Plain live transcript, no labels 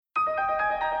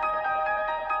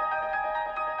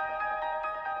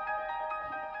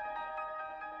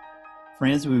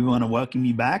Friends, we want to welcome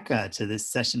you back to this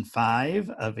session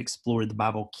 5 of Explore the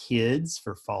Bible Kids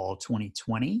for fall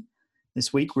 2020.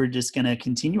 This week, we're just going to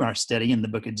continue our study in the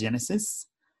book of Genesis.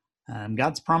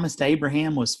 God's promise to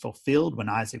Abraham was fulfilled when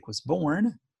Isaac was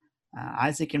born.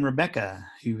 Isaac and Rebekah,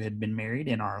 who had been married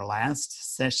in our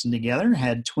last session together,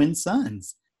 had twin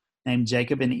sons named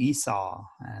Jacob and Esau.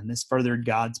 And this furthered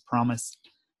God's promise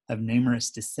of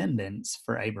numerous descendants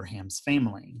for Abraham's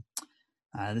family.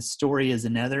 This story is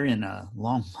another in a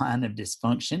long line of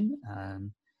dysfunction,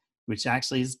 which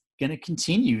actually is going to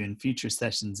continue in future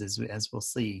sessions, as we'll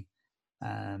see,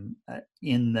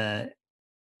 in the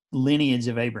lineage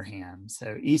of Abraham.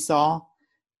 So Esau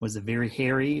was a very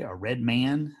hairy, a red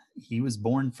man. He was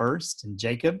born first, and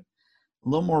Jacob, a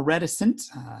little more reticent,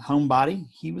 homebody,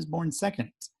 he was born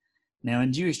second. Now,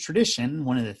 in Jewish tradition,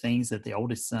 one of the things that the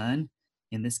oldest son,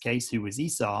 in this case, who was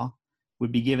Esau,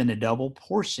 would be given a double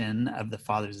portion of the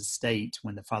father's estate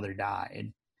when the father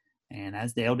died. And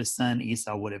as the eldest son,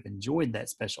 Esau would have enjoyed that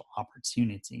special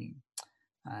opportunity.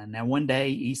 Now, one day,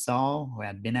 Esau, who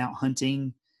had been out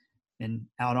hunting, been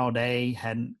out all day,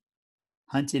 hadn't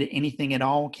hunted anything at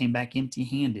all, came back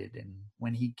empty-handed. And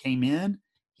when he came in,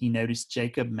 he noticed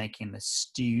Jacob making a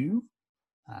stew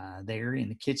there in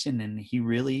the kitchen, and he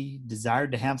really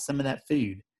desired to have some of that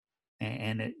food.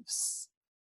 And it's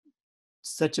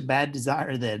such a bad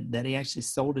desire that he actually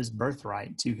sold his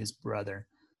birthright to his brother.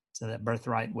 So that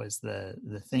birthright was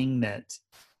the thing that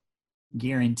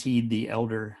guaranteed the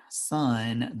elder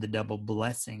son the double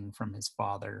blessing from his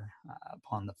father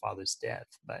upon the father's death.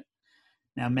 But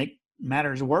now, make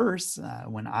matters worse,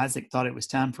 when Isaac thought it was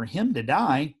time for him to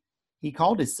die, he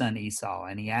called his son Esau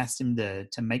and he asked him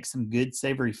to make some good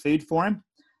savory food for him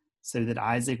so that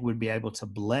Isaac would be able to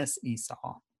bless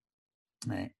Esau.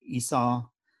 Esau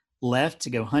left to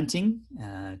go hunting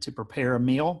to prepare a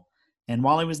meal. And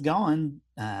while he was gone,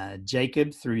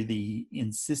 Jacob, through the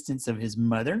insistence of his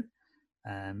mother,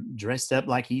 dressed up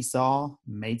like Esau,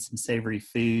 made some savory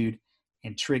food,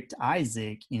 and tricked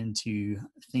Isaac into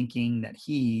thinking that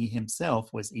he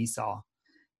himself was Esau,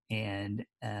 and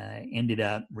ended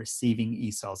up receiving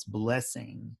Esau's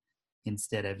blessing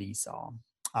instead of Esau.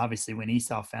 Obviously, when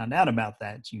Esau found out about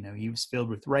that, he was filled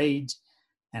with rage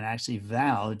and actually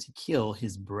vowed to kill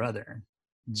his brother.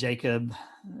 Jacob,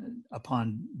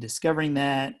 upon discovering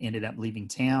that, ended up leaving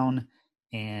town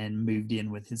and moved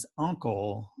in with his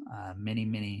uncle many,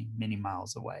 many, many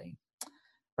miles away.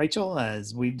 Rachel,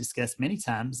 as we've discussed many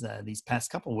times these past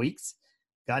couple weeks,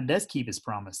 God does keep his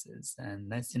promises,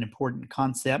 and that's an important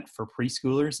concept for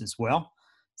preschoolers as well.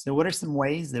 So what are some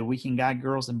ways that we can guide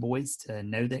girls and boys to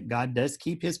know that God does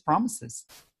keep his promises?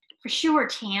 For sure,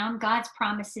 Tim, God's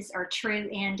promises are true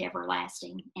and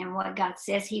everlasting. And what God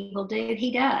says he will do,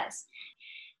 he does.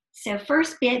 So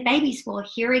first babies will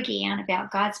hear again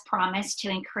about God's promise to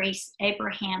increase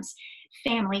Abraham's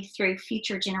family through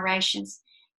future generations.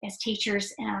 As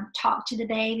teachers talk to the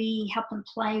baby, help them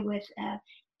play with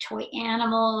toy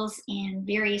animals and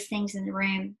various things in the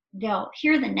room, they'll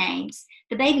hear the names.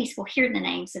 The babies will hear the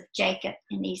names of Jacob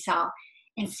and Esau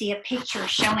and see a picture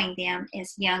showing them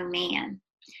as young men.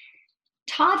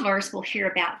 Toddlers will hear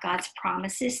about God's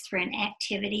promises through an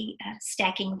activity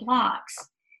stacking blocks.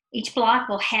 Each block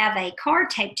will have a card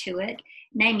taped to it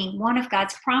naming one of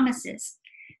God's promises.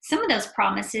 Some of those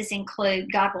promises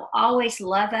include God will always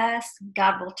love us,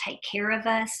 God will take care of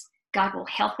us, God will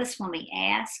help us when we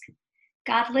ask,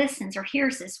 God listens or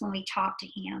hears us when we talk to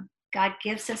him, God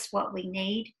gives us what we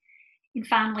need, and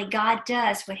finally, God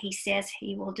does what he says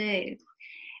he will do.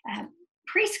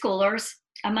 Preschoolers,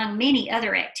 among many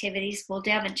other activities, will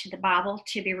delve into the Bible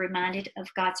to be reminded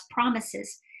of God's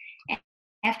promises.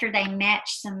 After they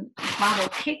match some Bible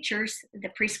pictures, the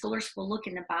preschoolers will look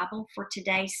in the Bible for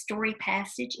today's story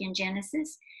passage in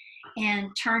Genesis and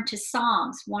turn to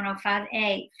Psalms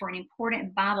 105:8 for an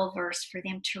important Bible verse for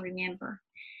them to remember.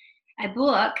 A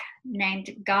book named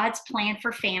God's Plan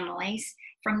for Families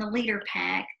from the Leader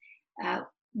Pack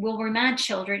will remind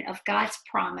children of God's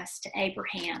promise to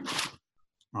Abraham.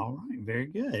 All right, very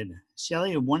good.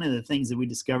 Shelley, one of the things that we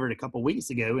discovered a couple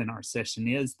weeks ago in our session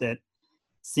is that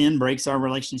sin breaks our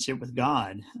relationship with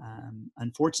God.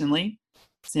 Unfortunately,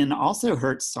 sin also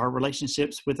hurts our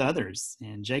relationships with others,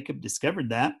 and Jacob discovered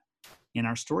that in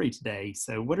our story today.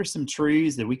 So what are some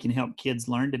truths that we can help kids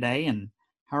learn today, and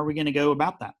how are we going to go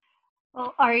about that?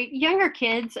 Well, our younger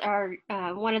kids are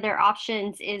one of their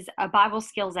options is a Bible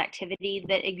skills activity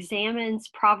that examines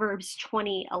Proverbs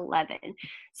 20:11.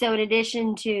 So, in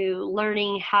addition to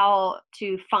learning how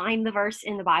to find the verse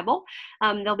in the Bible,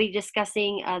 they'll be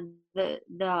discussing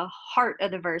the heart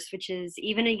of the verse, which is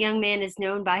even a young man is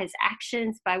known by his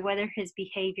actions, by whether his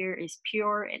behavior is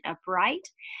pure and upright.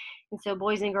 And so,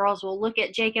 boys and girls will look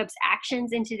at Jacob's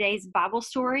actions in today's Bible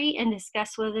story and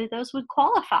discuss whether those would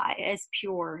qualify as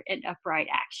pure and upright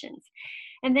actions.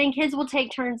 And then kids will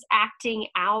take turns acting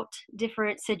out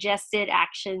different suggested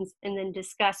actions and then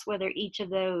discuss whether each of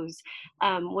those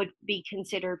would be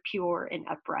considered pure and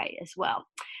upright as well.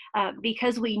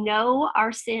 Because we know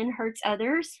our sin hurts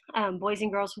others, boys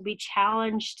and girls will be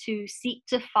challenged to seek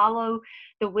to follow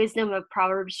the wisdom of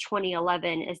Proverbs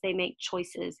 20:11 as they make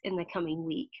choices in the coming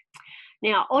week.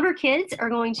 Now, older kids are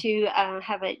going to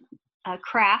have a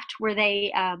craft where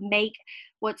they make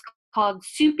what's called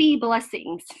soupy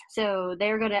blessings. So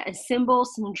they're going to assemble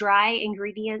some dry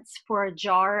ingredients for a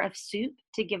jar of soup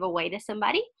to give away to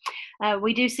somebody.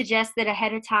 We do suggest that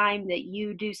ahead of time that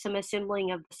you do some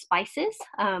assembling of the spices,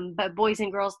 but boys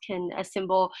and girls can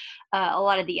assemble a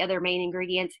lot of the other main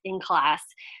ingredients in class.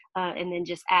 And then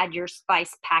just add your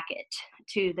spice packet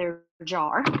to their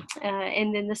jar.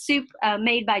 And then the soup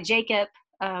made by Jacob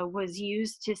was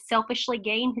used to selfishly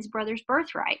gain his brother's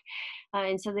birthright.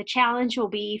 And so the challenge will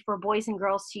be for boys and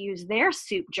girls to use their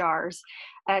soup jars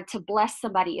to bless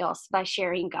somebody else by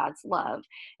sharing God's love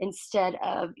instead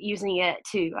of using it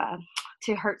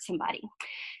to hurt somebody.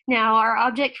 Now, our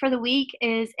object for the week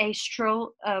is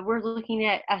we're looking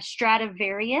at a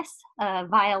Stradivarius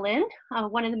violin,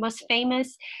 one of the most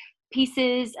famous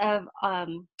pieces of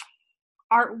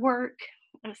artwork,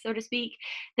 so to speak,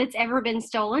 that's ever been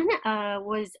stolen.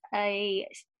 Was a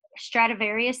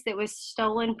Stradivarius that was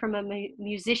stolen from a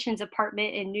musician's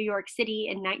apartment in New York City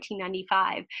in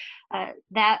 1995.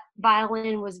 That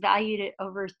violin was valued at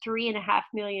over $3.5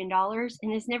 million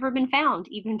and has never been found,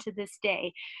 even to this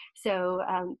day. So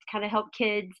kind of help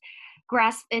kids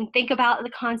grasp and think about the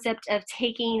concept of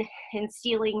taking and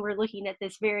stealing. We're looking at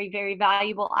this very, very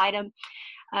valuable item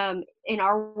in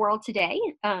our world today,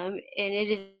 and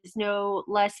it is no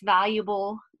less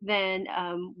valuable than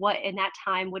what in that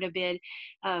time would have been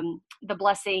the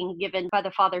blessing given by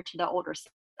the father to the older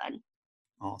son.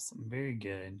 Awesome. Very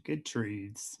good. Good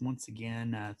truths. Once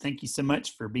again, thank you so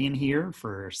much for being here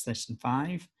for session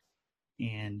 5.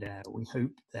 And we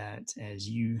hope that as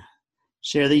you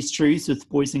share these truths with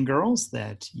boys and girls,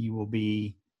 that you will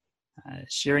be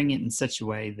sharing it in such a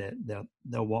way that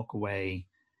they'll walk away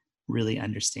really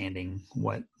understanding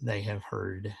what they have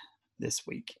heard this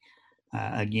week.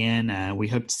 Again, we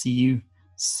hope to see you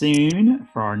soon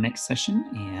for our next session.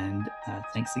 And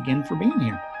thanks again for being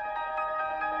here.